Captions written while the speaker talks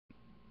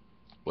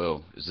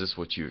Well, is this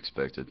what you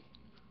expected?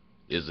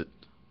 Is it?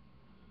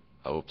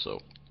 I hope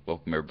so.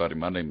 Welcome everybody,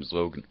 my name is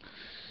Logan.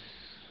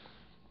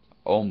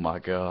 Oh my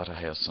god,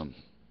 I have some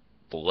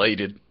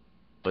belated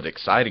but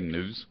exciting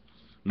news.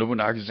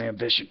 Nobunaga's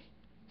ambition.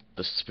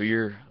 The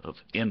sphere of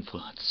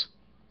influence.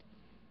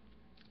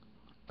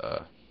 Uh,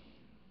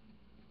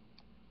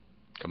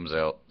 Comes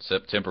out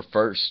September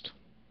 1st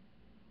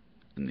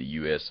in the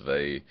US of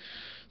A,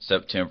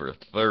 September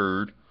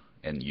 3rd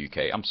in the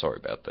UK. I'm sorry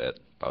about that,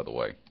 by the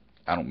way.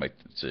 I don't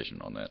make the decision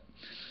on that.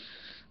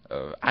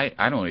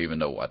 I don't even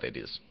know why that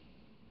is.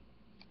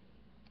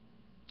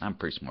 I'm a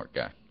pretty smart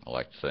guy, I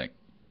like to think.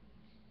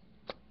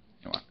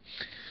 Anyway,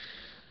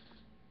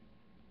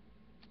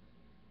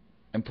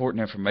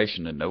 important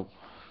information to know.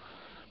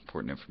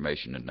 Important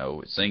information to know.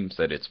 It seems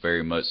that it's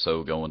very much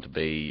so going to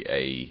be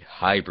a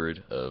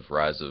hybrid of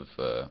Rise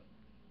to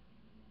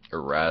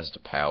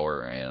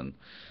Power and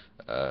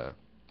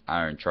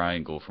Iron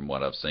Triangle. From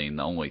what I've seen,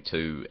 the only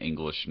two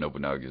English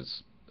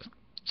Nobunaga's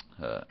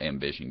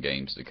Ambition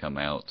games to come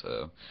out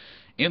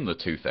in the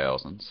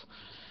 2000s.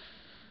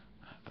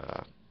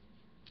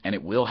 And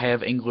it will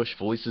have English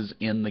voices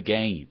in the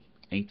game.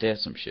 Ain't that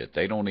some shit?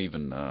 They don't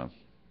even, I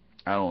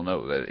don't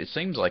know. It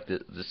seems like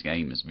this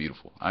game is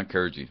beautiful. I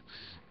encourage you to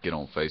get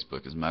on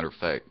Facebook. As a matter of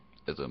fact,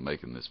 as I'm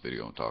making this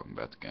video and talking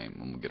about the game,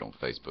 I'm going to get on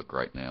Facebook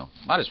right now.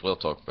 Might as well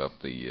talk about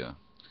the, you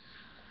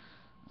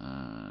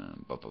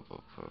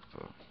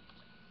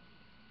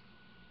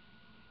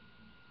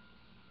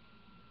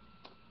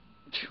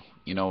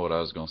know what I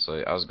was going to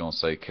say? I was going to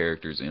say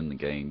characters in the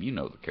game. You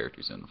know the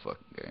characters in the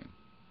fucking game.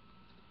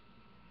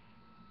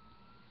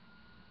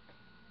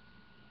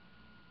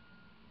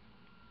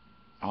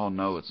 Oh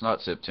no, it's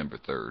not September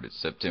 3rd. It's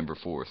September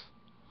 4th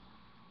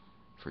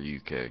for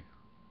UK.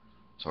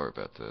 Sorry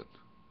about that.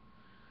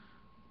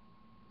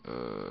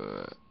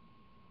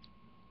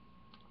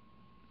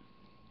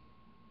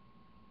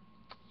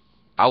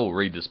 I will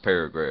read this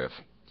paragraph,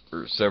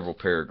 or several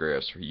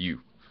paragraphs for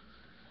you.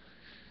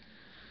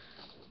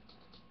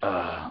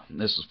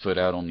 This was put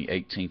out on the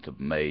 18th of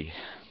May.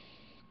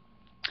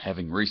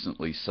 Having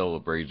recently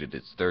celebrated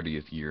its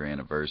 30th year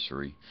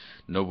anniversary,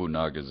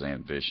 Nobunaga's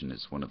Ambition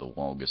is one of the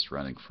longest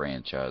running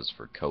franchises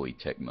for Koei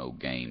Tecmo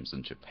games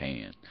in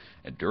Japan,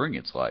 and during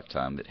its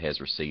lifetime it has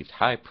received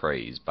high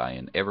praise by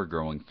an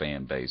ever-growing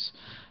fan base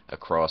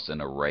across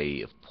an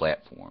array of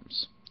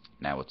platforms.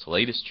 Now its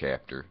latest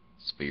chapter,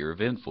 Sphere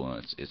of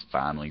Influence, is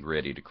finally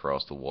ready to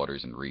cross the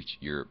waters and reach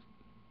Europe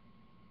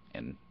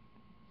and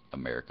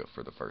America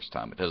for the first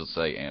time. It doesn't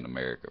say and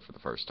America for the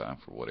first time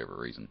for whatever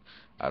reason.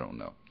 I don't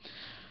know.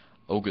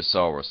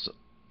 Ogasawa,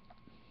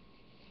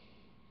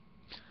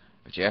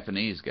 a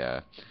Japanese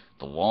guy,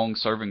 the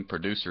long-serving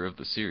producer of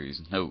the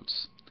series,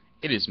 notes,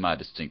 "It is my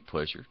distinct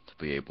pleasure to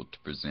be able to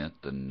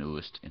present the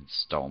newest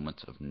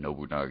installment of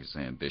Nobunaga's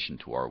Ambition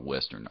to our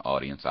Western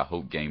audience. I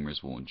hope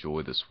gamers will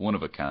enjoy this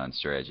one-of-a-kind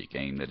strategy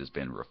game that has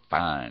been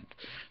refined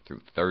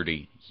through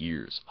 30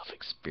 years of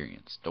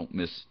experience. Don't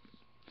miss it.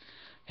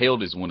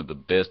 Hailed as one of the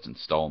best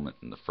installments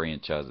in the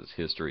franchise's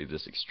history,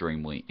 this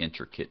extremely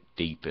intricate,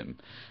 deep,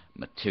 and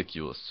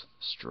meticulous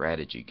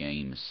strategy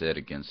game is set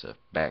against a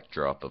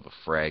backdrop of a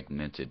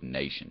fragmented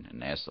nation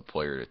and asks the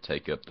player to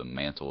take up the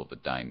mantle of a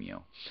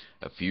daimyo,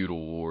 a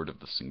feudal lord of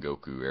the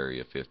Sengoku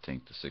area,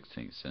 15th to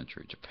 16th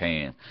century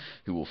Japan,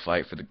 who will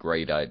fight for the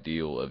great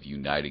ideal of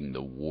uniting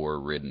the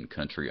war-ridden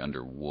country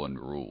under one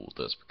rule,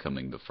 thus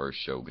becoming the first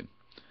shogun.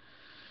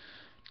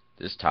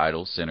 This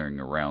title, centering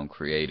around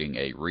creating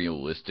a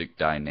realistic,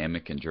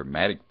 dynamic, and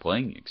dramatic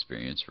playing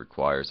experience,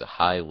 requires a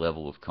high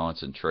level of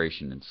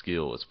concentration and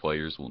skill, as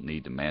players will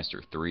need to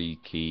master three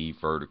key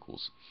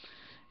verticals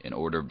in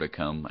order to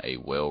become a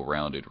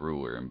well-rounded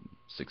ruler and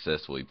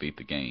successfully beat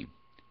the game: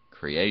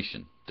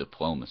 creation,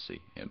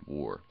 diplomacy, and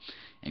war.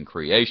 In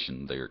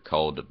creation, they are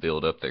called to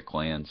build up their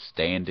clan's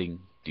standing,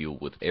 deal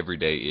with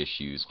everyday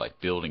issues like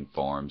building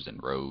farms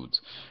and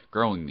roads,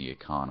 growing the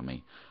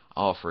economy,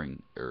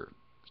 offering,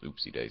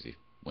 oopsie daisy,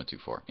 went too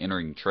far,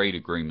 entering trade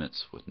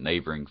agreements with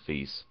neighboring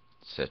fiefs,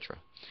 etc.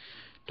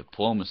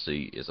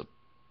 Diplomacy is a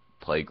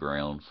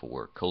playground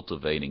for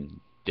cultivating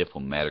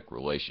diplomatic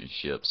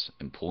relationships,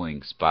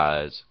 employing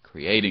spies,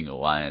 creating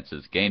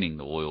alliances, gaining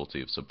the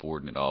loyalty of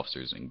subordinate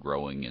officers, and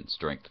growing in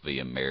strength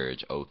via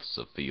marriage, oaths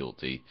of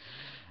fealty,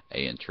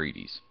 and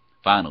treaties.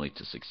 Finally,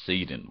 to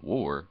succeed in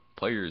war,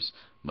 players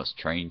must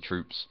train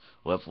troops,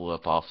 level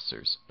up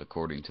officers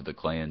according to the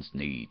clan's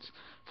needs,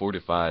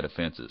 fortify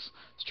defenses,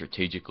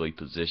 strategically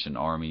position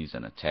armies,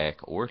 and attack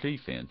or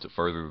defend to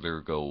further their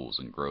goals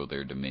and grow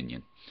their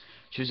dominion.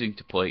 Choosing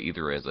to play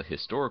either as a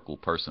historical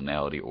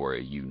personality or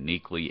a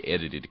uniquely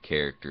edited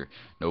character,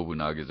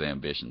 Nobunaga's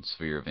Ambition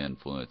Sphere of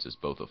Influence is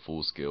both a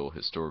full-scale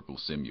historical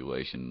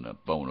simulation and a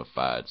bona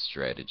fide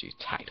strategy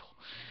title.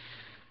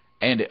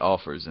 And it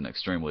offers an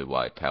extremely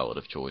wide palette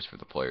of choice for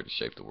the player to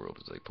shape the world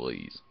as they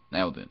please.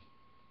 Now then,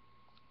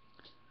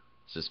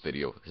 is this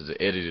video, has it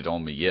edited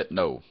on me yet?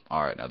 No.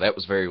 Alright, now that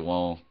was very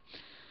long.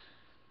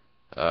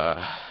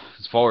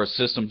 As far as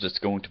systems, it's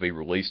going to be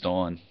released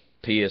on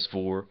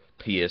PS4,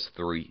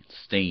 PS3,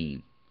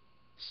 Steam,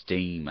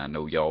 Steam. I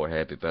know y'all are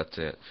happy about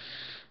that.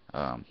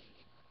 Um,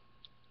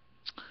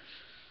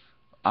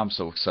 I'm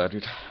so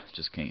excited.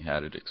 Just can't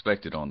hide it.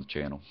 Expect it on the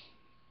channel.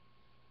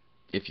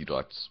 If you'd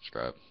like to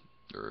subscribe,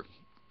 or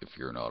if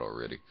you're not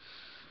already.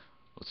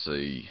 Let's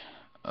see.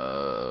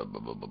 The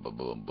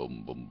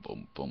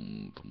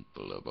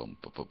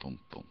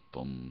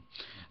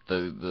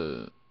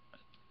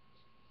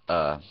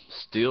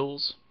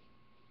stills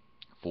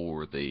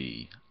for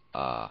the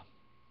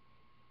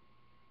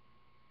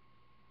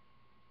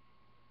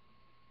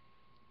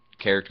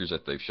characters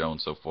that they've shown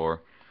so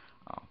far.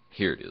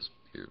 Here it is.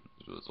 Here is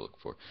what I was looking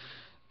for.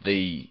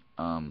 The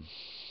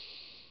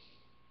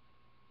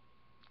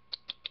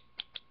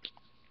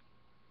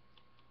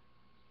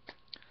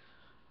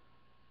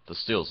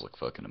stills look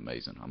fucking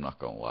amazing. I'm not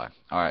gonna lie.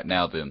 Alright,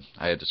 now then,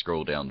 I had to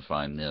scroll down to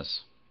find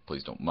this.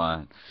 Please don't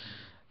mind.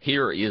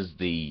 Here is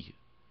the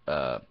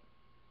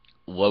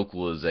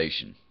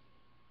localization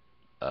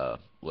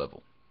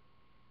level.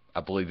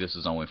 I believe this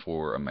is only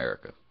for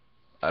America.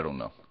 I don't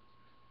know.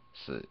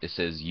 So it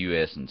says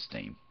US and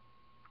Steam.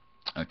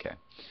 Okay.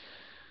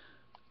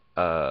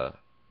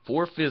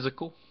 For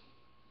physical,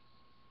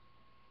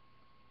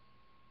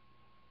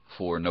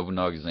 for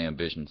Nobunaga's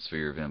ambition,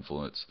 sphere of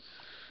influence,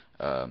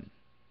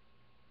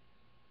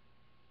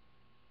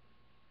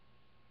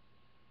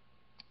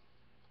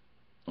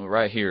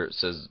 right here it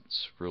says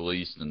it's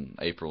released in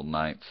April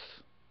 9th,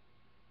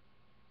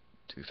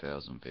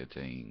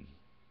 2015.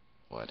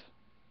 What?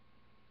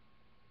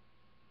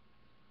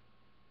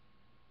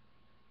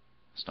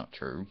 It's not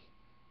true.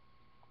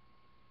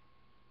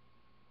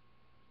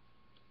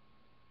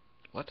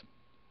 What?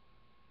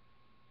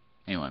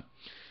 Anyway,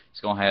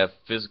 it's gonna have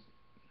physical.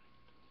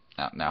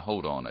 Now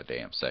hold on a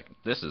damn second.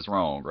 This is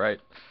wrong, right?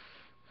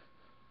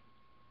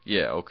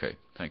 Yeah, okay.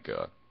 Thank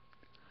God.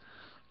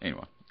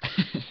 Anyway.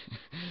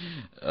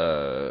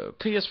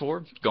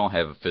 PS4 gonna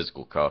have a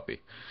physical copy.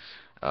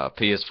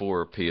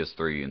 PS4,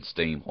 PS3, and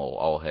Steam will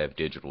all have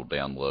digital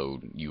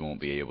download. You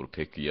won't be able to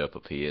pick you up a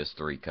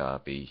PS3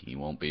 copy. You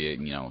won't be,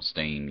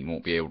 Steam. You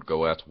won't be able to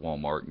go out to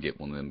Walmart and get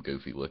one of them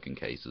goofy-looking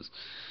cases.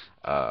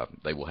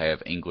 They will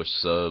have English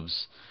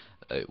subs.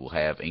 It will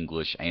have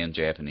English and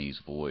Japanese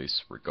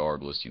voice,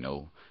 regardless.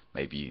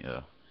 Maybe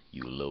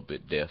you a little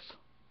bit deaf.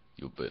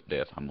 You're a bit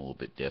deaf. I'm a little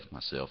bit deaf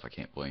myself. I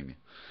can't blame you.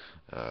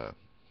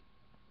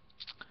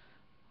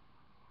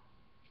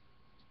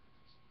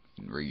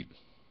 You can read.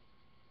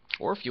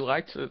 Or if you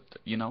like to,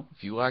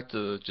 if you like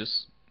to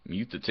just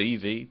mute the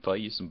TV, play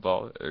you some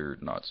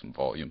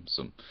volume,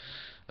 some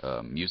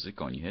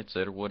music on your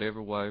headset or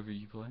whatever,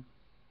 you play.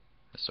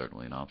 That's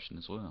certainly an option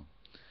as well.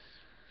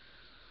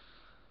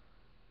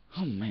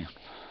 Oh man,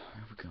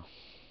 there we go.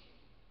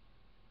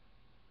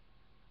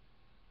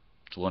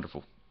 It's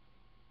wonderful.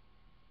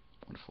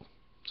 Wonderful.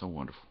 So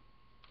wonderful.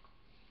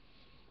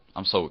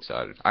 I'm so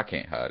excited. I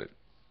can't hide it.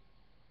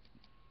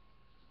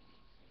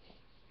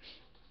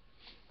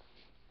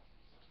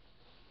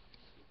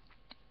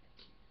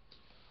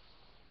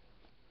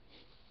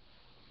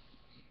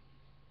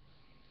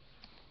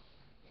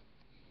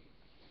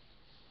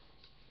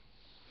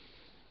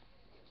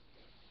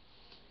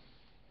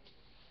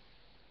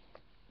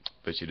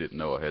 Bet you didn't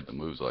know I had the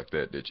moves like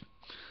that, did you?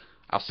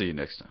 I'll see you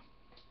next time.